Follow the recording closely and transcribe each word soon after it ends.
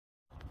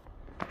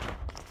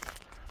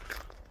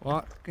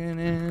Walking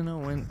in a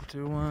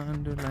winter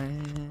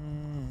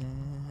wonderland.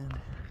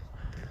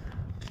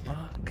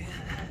 Walking.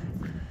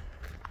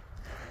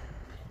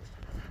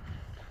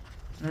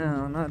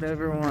 Now, not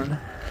everyone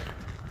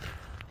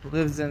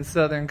lives in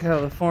Southern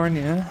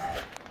California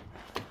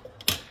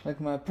like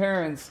my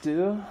parents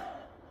do.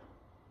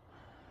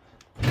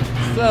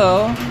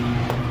 So,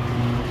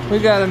 we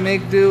gotta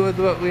make do with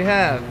what we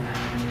have.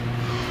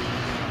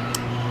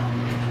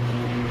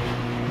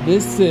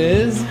 This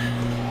is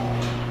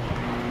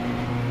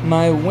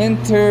my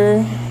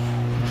winter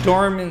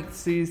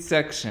dormancy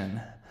section.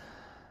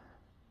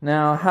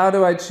 Now, how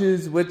do I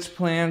choose which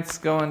plants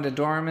go into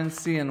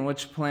dormancy and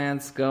which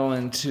plants go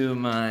into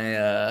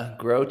my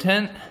grow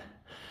tent?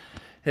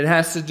 It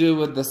has to do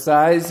with the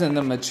size and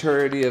the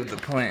maturity of the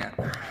plant.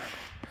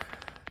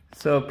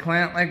 So a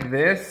plant like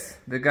this,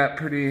 that got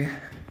pretty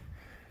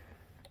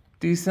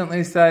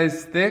decently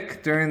sized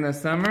thick during the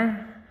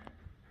summer,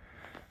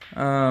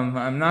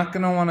 I'm not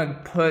gonna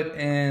wanna put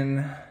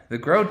in the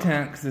grow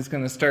tent because it's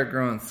gonna start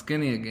growing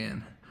skinny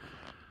again.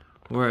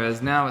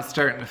 Whereas now it's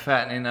starting to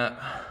fattening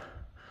up.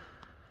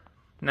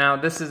 Now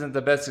this isn't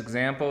the best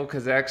example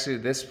because actually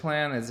this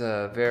plant is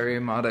a Vari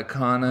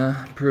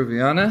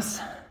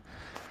peruvianus.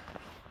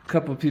 A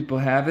couple people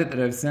have it that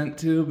I've sent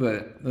to,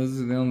 but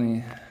those are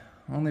the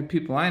only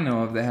people I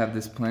know of that have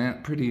this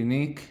plant. Pretty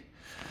unique.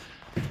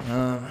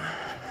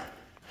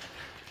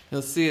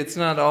 You'll see it's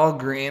not all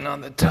green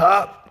on the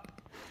top.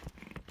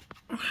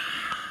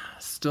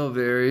 Still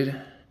varied.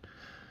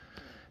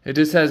 It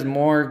just has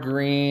more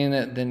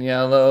green than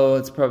yellow.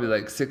 It's probably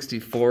like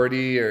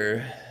 60-40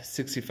 or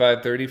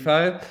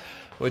 65-35,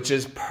 which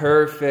is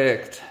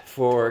perfect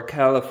for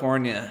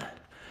California.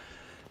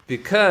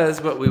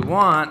 Because what we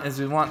want is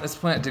we want this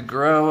plant to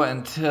grow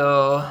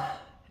until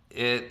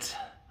it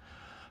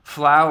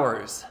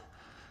flowers.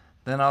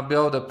 Then I'll be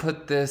able to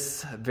put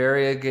this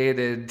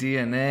variegated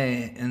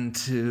DNA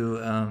into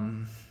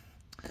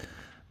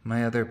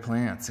my other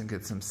plants and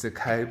get some sick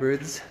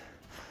hybrids.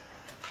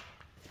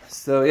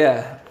 So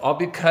yeah, I'll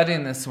be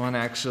cutting this one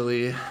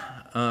actually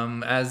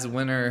as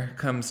winter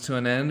comes to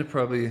an end,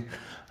 probably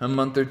a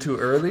month or two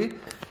early.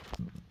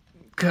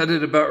 Cut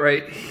it about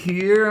right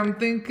here, I'm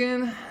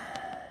thinking.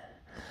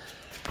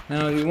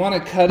 Now you want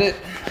to cut it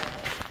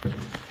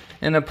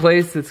in a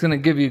place that's going to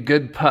give you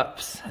good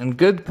pups. And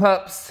good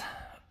pups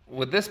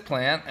with this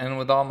plant and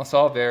with almost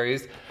all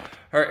varies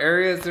are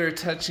areas that are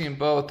touching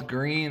both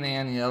green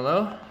and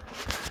yellow,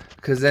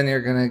 because then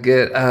you're going to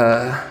get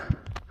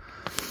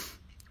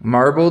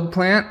marbled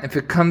plant. If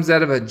it comes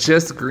out of a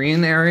just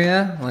green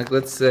area, like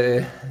let's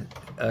say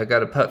I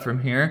got a putt from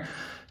here,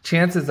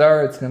 chances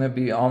are it's going to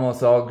be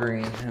almost all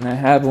green. And I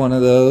have one of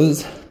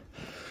those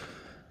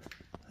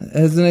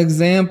as an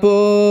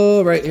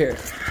example right here.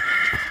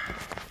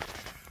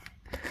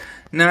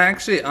 Now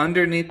actually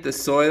underneath the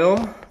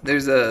soil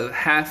there's a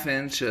 1/2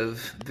 inch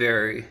of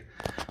Vari,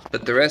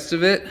 but the rest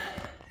of it,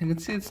 you can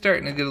see it's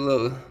starting to get a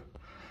little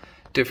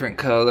different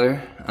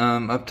color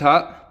up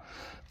top.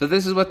 But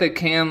this is what they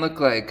can look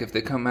like if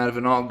they come out of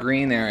an all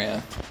green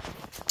area.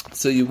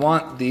 So you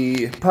want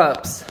the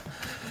pups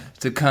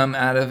to come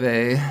out of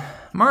a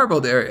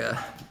marbled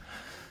area.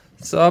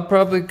 So I'll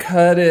probably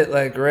cut it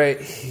like right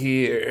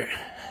here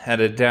at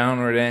a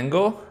downward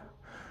angle.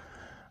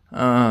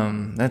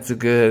 That's a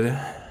good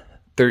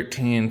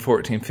 13,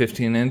 14,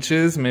 15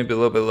 inches, maybe a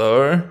little bit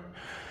lower.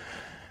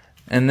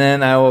 And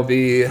then I will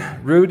be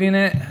rooting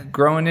it,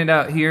 growing it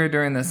out here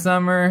during the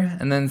summer,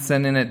 and then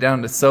sending it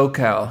down to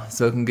SoCal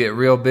so it can get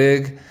real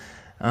big.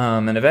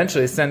 And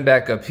eventually send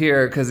back up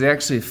here because they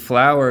actually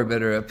flower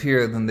better up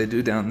here than they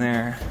do down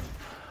there.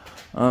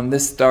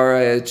 This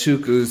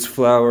Trichocereus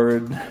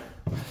flowered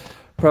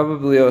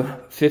probably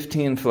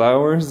 15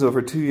 flowers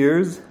over 2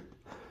 years.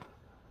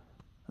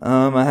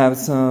 I have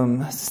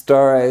some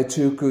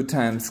Trichocereus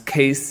times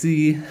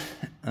KC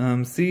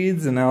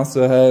seeds, and I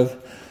also have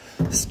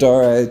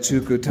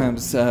Trichocereus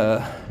times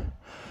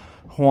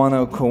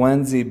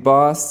Juano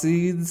boss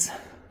seeds.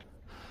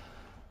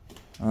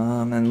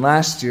 And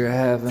last year I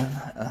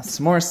have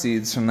some more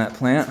seeds from that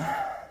plant.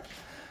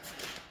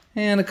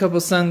 And a couple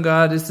sun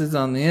goddesses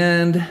on the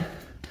end.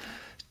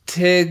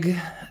 Tig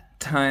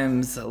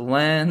times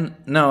Len.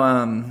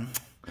 No,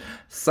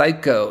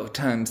 Psycho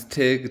times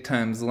Tig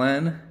times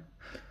Len.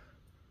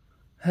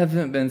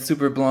 Haven't been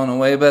super blown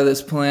away by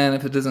this plant.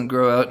 If it doesn't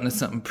grow out into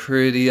something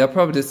pretty, I'll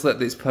probably just let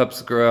these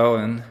pups grow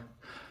and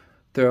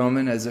throw them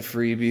in as a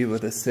freebie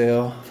with a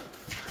sale.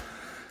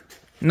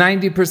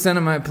 90%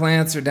 of my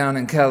plants are down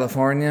in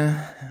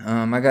California.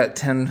 I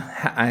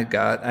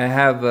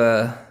have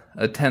a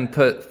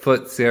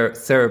 10-foot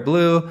Sarah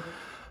Blue,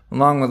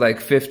 along with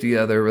like 50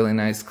 other really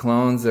nice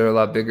clones that are a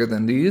lot bigger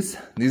than these.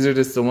 These are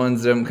just the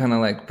ones that I'm kind of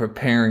like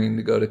preparing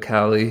to go to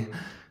Cali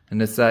and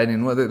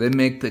deciding whether they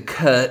make the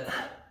cut.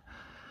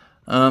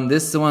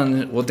 This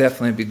one will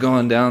definitely be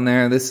going down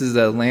there. This is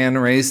a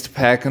land-raised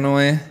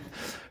Pacanoy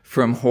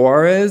from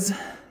Juarez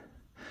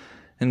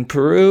in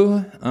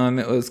Peru.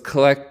 It was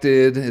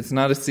collected, it's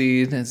not a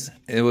seed,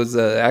 it was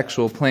an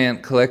actual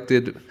plant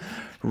collected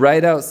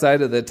right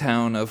outside of the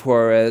town of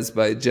Juarez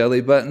by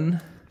Jelly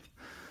Button.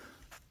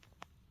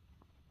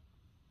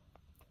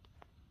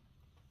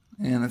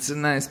 And it's a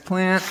nice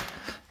plant.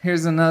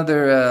 Here's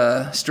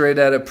another straight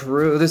out of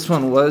Peru. This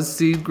one was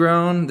seed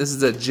grown. This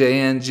is a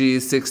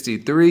JNG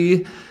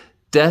 63.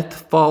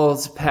 Death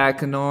Falls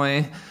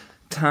Pachanoi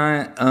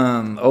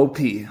OP.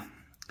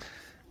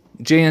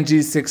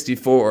 JNG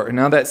 64.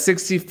 Now that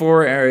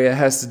 64 area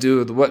has to do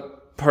with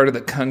what part of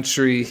the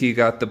country he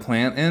got the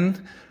plant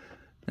in.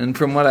 And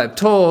from what I've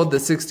told, the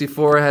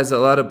 64 has a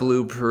lot of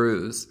blue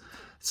Perus.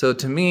 So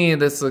to me,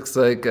 this looks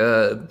like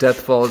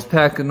Death Falls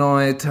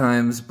Pachanoi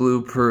times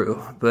blue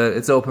Peru. But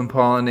it's open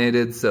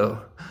pollinated,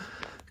 so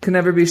can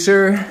never be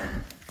sure.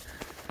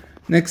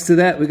 Next to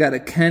that, we got a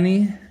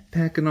Kenny,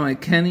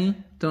 Pachanoi Kenny.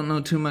 Don't know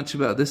too much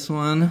about this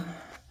one.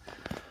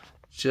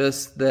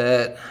 Just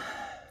that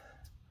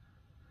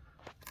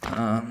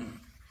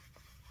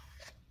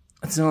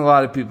it's in a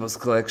lot of people's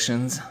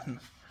collections,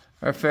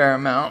 or a fair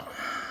amount.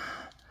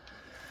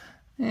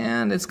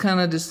 And it's kind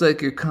of just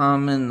like your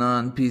common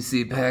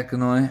non-PC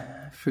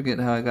Pachanoi. I forget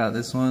how I got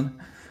this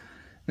one.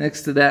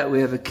 Next to that,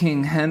 we have a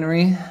King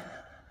Henry. I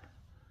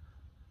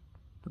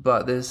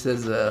bought this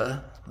as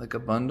like a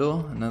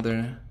bundle.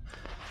 Another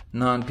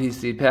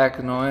non-PC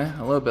Pachanoi.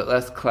 A little bit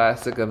less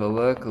classic of a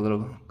look, a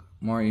little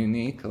more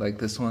unique. I like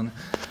this one.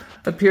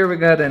 Up here, we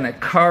got an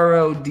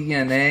Icaro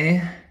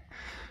DNA.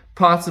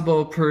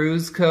 Possible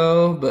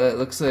Perusco, but it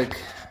looks like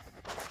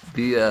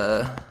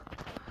the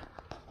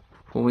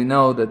well, we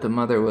know that the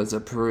mother was a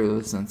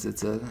Peru since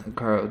it's a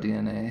Icaro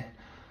DNA.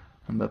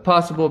 But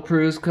possible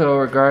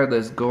Perusco,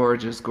 regardless,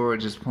 gorgeous,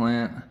 gorgeous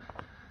plant.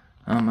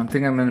 I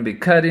think I'm going to be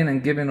cutting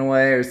and giving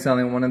away or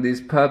selling one of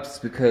these pups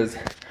because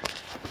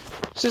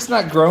it's just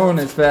not growing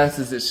as fast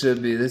as it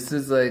should be. This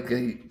is like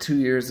 2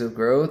 years of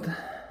growth.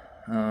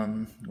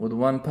 With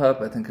one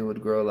pup, I think it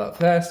would grow a lot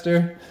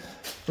faster.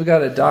 We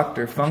got a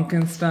Dr.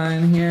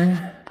 Funkenstein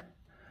here.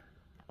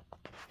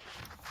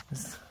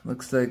 This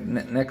looks like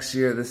next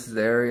year this is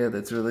the area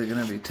that's really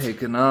going to be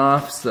taken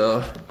off. So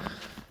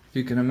if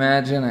you can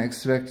imagine, I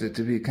expect it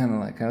to be kind of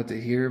like out to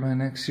here by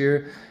next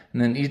year.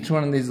 And then each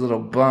one of these little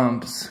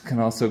bumps can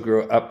also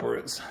grow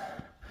upwards.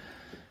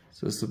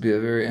 So this will be a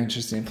very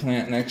interesting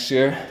plant next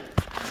year.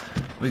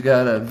 We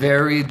got a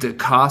Vari da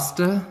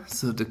Costa.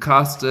 So da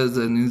Costa is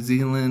a New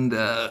Zealand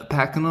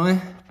Pachanoi.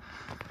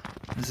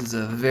 This is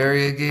a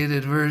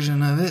variegated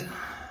version of it.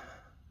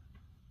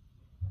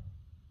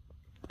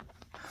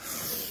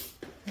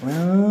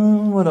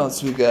 Well, what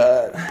else we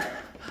got?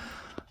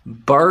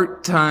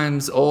 Bart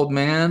times Old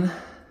Man.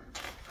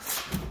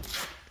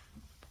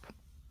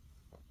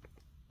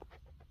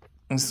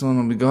 This one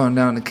will be going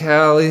down to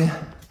Cali.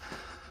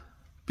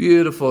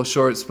 Beautiful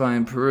short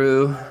spine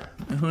Peru.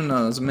 Who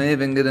knows, may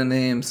even get a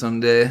name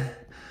someday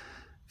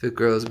if it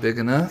grows big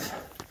enough.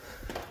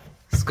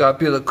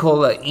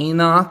 Scopulicola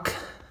eniugh.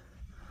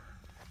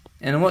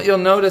 And what you'll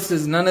notice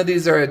is none of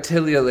these are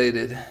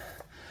etiliolated.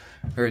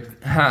 Or,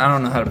 I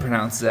don't know how to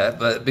pronounce that,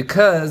 but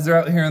because they're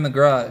out here in the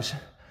garage.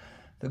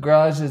 The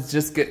garage is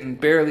just getting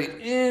barely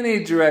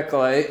any direct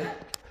light.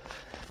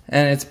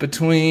 And it's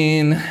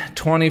between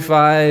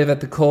 25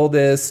 at the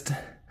coldest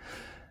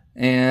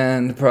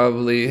and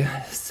probably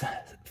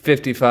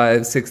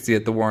 55, 60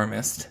 at the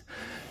warmest.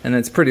 And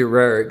it's pretty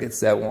rare it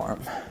gets that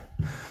warm.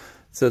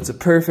 So it's a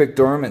perfect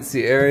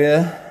dormancy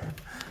area.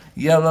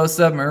 Yellow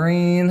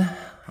submarine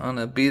on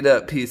a beat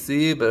up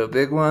PC, but a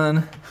big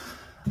one.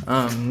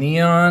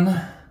 Neon.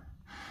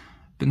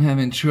 Been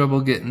having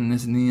trouble getting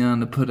this neon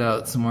to put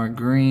out some more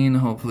green.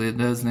 Hopefully it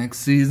does next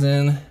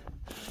season.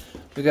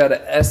 We got a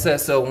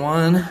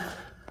SSO1.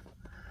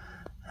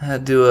 I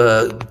had to do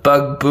a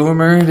bug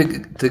boomer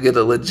to get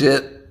a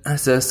legit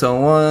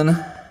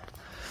SSO1.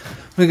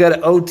 We got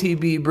an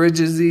OTB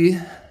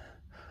Bridgesy,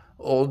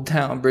 Old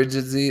Town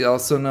Bridgesy,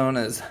 also known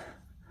as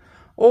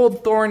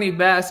Old Thorny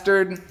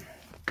Bastard.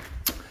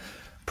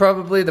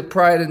 Probably the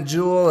pride and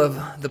jewel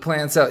of the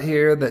plants out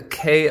here, the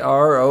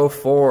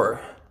KR04.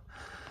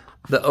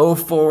 The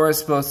 04 is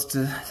supposed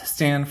to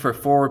stand for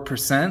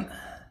 4%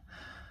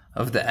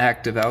 of the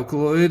active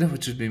alkaloid,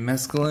 which would be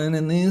mescaline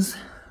in these.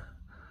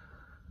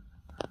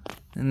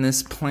 In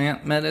this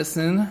plant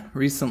medicine,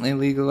 recently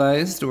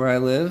legalized where I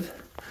live.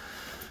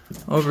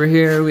 Over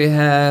here we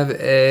have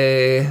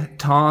a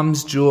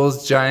Tom's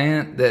Jewels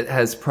Giant that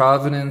has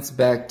provenance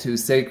back to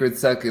sacred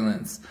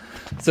succulents.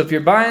 So if you're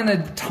buying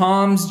a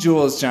Tom's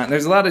Jewels Giant,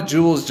 there's a lot of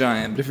Jewels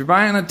Giant, but if you're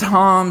buying a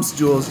Tom's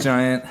Jewels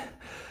Giant,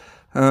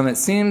 it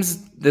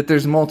seems that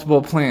there's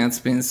multiple plants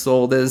being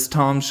sold as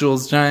Tom's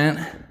Jewels Giant.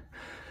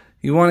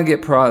 You want to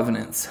get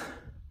provenance.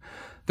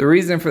 The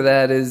reason for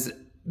that is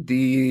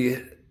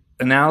the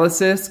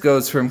analysis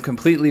goes from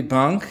completely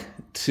bunk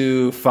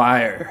to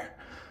fire.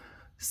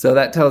 So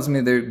that tells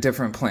me they're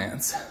different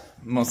plants,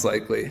 most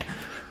likely,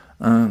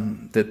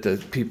 that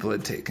the people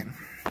had taken.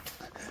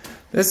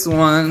 This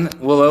one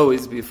will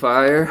always be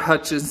fire.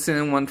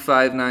 Hutchinson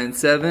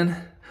 1597.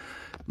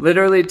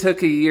 Literally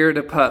took a year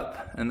to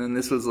pup, and then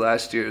this was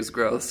last year's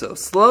growth. So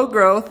slow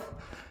growth,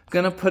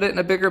 Gonna put it in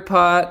a bigger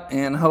pot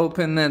and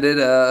hoping that it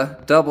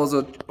doubles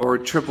or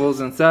triples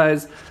in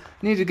size.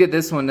 Need to get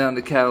this one down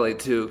to Cali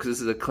too, because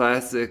this is a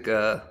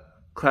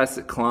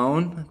classic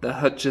clone, the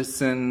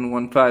Hutchison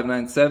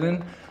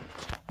 1597.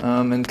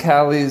 And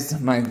Cali's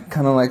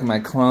kind of like my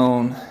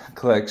clone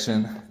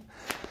collection.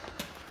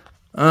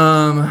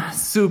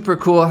 Super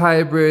cool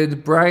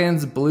hybrid,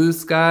 Brian's Blue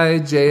Sky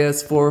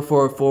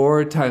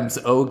JS444 times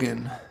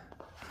Ogun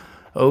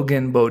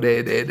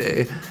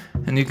Bodede.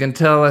 And you can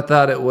tell I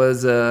thought it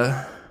was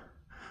a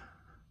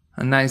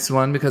nice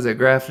one because I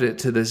grafted it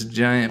to this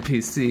giant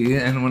PC,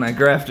 and when I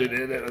grafted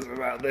it, it was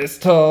about this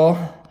tall.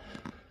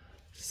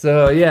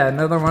 So yeah,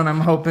 another one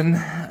I'm hoping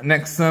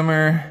next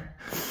summer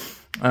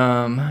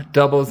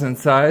doubles in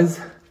size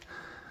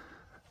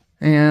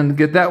and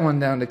get that one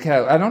down to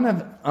Cali. I don't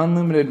have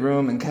unlimited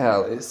room in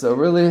Cali, so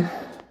really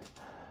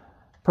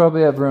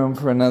probably have room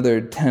for another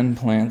 10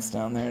 plants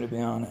down there, to be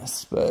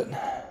honest, but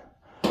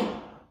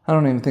I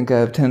don't even think I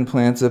have 10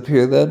 plants up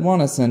here that I'd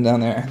want to send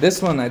down there.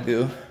 This one I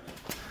do.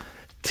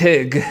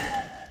 Tig.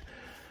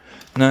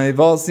 Now you've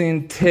all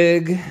seen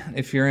Tig,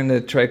 if you're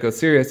into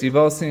Trichocereus, you've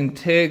all seen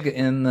Tig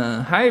in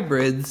the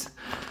hybrids.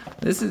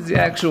 This is the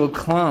actual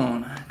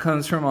clone. It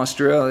comes from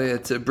Australia.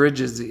 It's a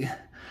Bridgesy.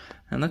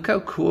 And look how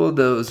cool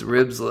those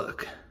ribs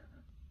look.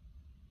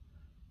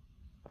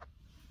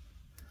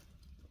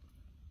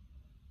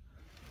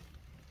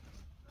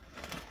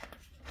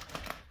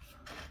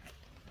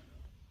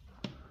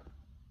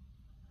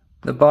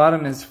 The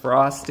bottom is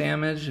frost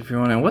damage. If you're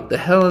wondering, what the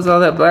hell is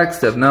all that black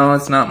stuff? No,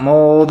 it's not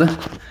mold.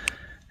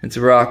 It's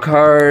rock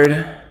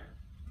hard.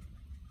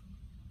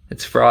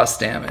 It's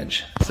frost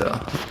damage. So,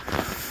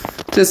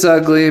 just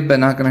ugly, but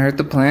not gonna hurt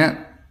the plant.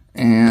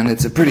 And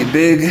it's a pretty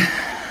big,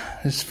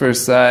 just for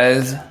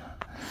size.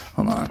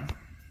 Hold on.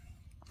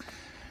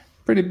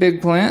 Pretty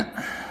big plant,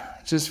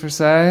 just for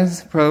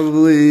size.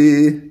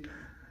 Probably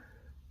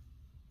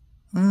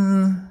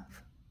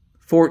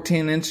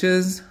 14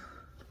 inches.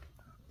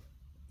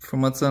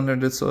 From what's under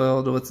the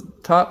soil to what's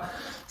top.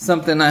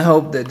 Something I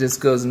hope that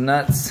just goes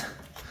nuts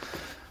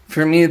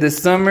for me this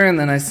summer, and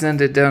then I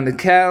send it down to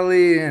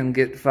Cali and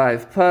get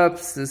 5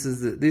 pups.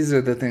 These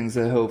are the things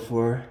I hope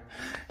for.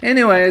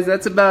 Anyways,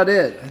 that's about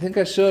it. I think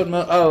I showed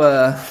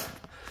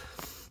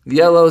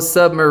yellow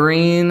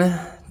submarine,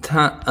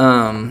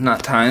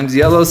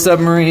 yellow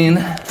submarine.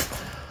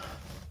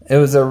 It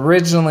was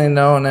originally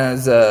known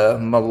as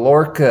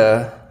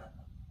Mallorca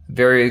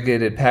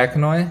variegated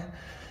pachanoi.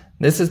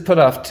 This has put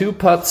off 2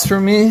 pups for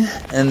me,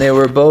 and they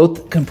were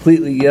both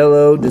completely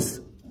yellow, just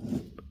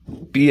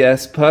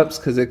BS pups,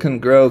 because they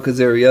couldn't grow because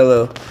they were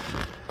yellow.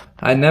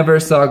 I never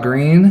saw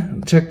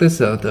green. Check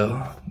this out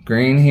though.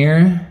 Green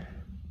here.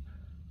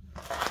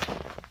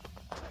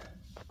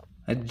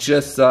 I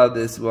just saw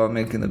this while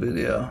making the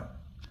video.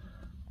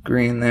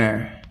 Green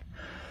there.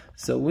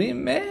 So we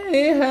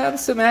may have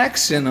some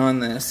action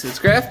on this. It's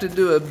grafted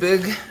to a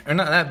big, or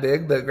not that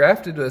big, but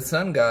grafted to a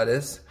sun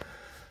goddess.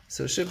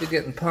 So it should be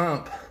getting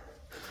pump.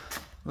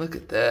 Look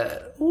at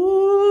that.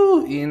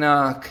 Woo,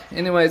 eniugh.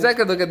 Anyways, I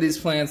could look at these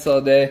plants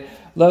all day.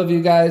 Love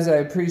you guys. I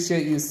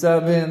appreciate you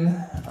subbing.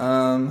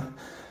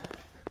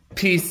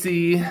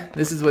 PC,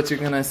 this is what you're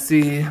going to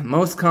see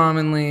most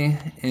commonly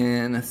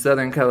in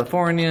Southern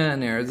California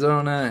and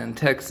Arizona and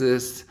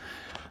Texas.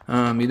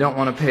 You don't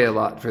want to pay a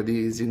lot for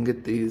these. You can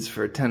get these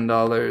for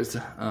 $10.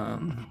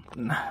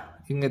 You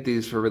can get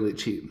these for really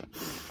cheap.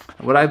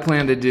 What I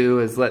plan to do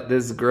is let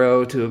this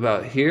grow to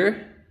about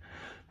here.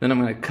 Then I'm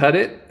going to cut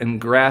it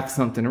and graft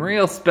something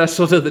real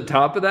special to the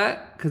top of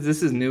that, because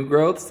this is new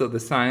growth, so the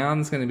scion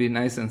is going to be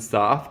nice and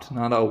soft,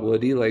 not all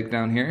woody like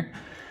down here.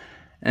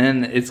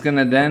 And it's going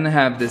to then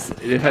have this,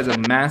 it has a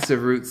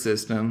massive root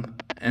system,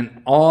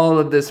 and all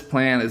of this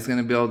plant is going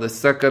to be able to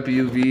suck up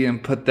UV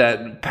and put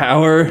that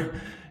power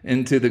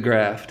into the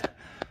graft.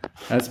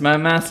 That's my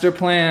master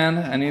plan.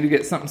 I need to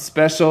get something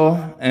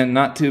special and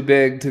not too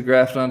big to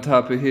graft on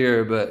top of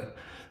here, but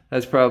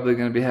that's probably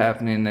going to be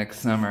happening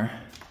next summer.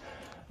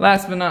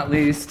 Last but not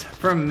least,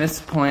 from this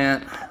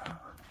plant,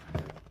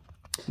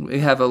 we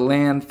have a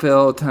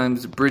landfill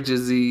times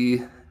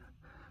Bridgesy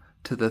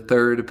to the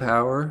 3rd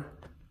power.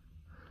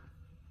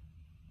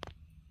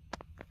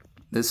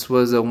 This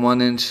was a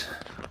 1 inch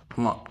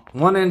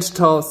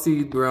tall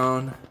seed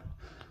grown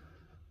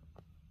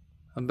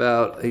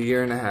about 1.5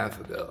 years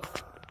ago.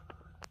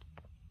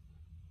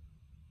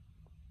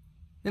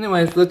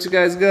 Anyways, let you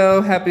guys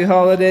go. Happy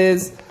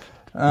holidays.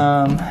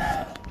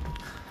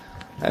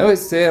 I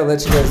always say I'll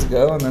let you guys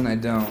go, and then I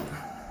don't.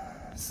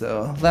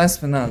 So,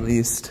 last but not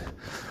least,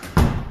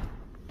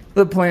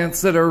 the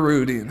plants that are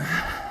rooting.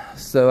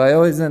 So I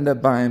always end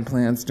up buying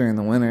plants during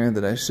the winter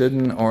that I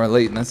shouldn't, or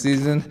late in the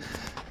season.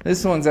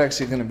 This one's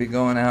actually going to be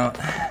going out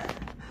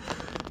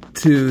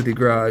to the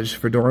garage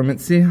for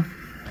dormancy.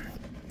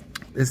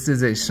 This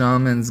is a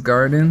shaman's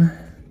garden.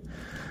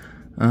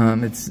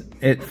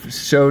 It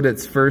showed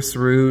its first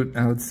root,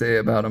 I would say,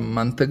 about a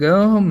month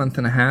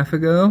and a half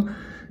ago.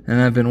 And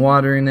I've been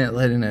watering it,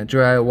 letting it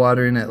dry,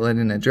 watering it,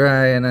 letting it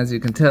dry. And as you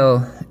can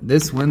tell,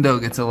 this window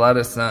gets a lot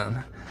of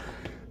sun.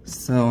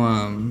 So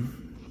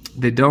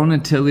they don't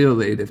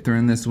etiliolate if they're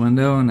in this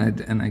window,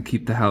 and I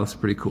keep the house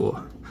pretty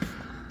cool.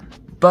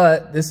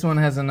 But this one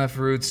has enough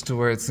roots to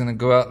where it's gonna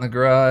go out in the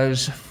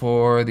garage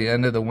for the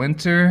end of the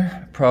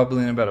winter,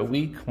 probably in about a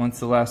week once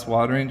the last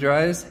watering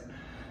dries.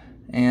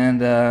 And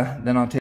then I'll take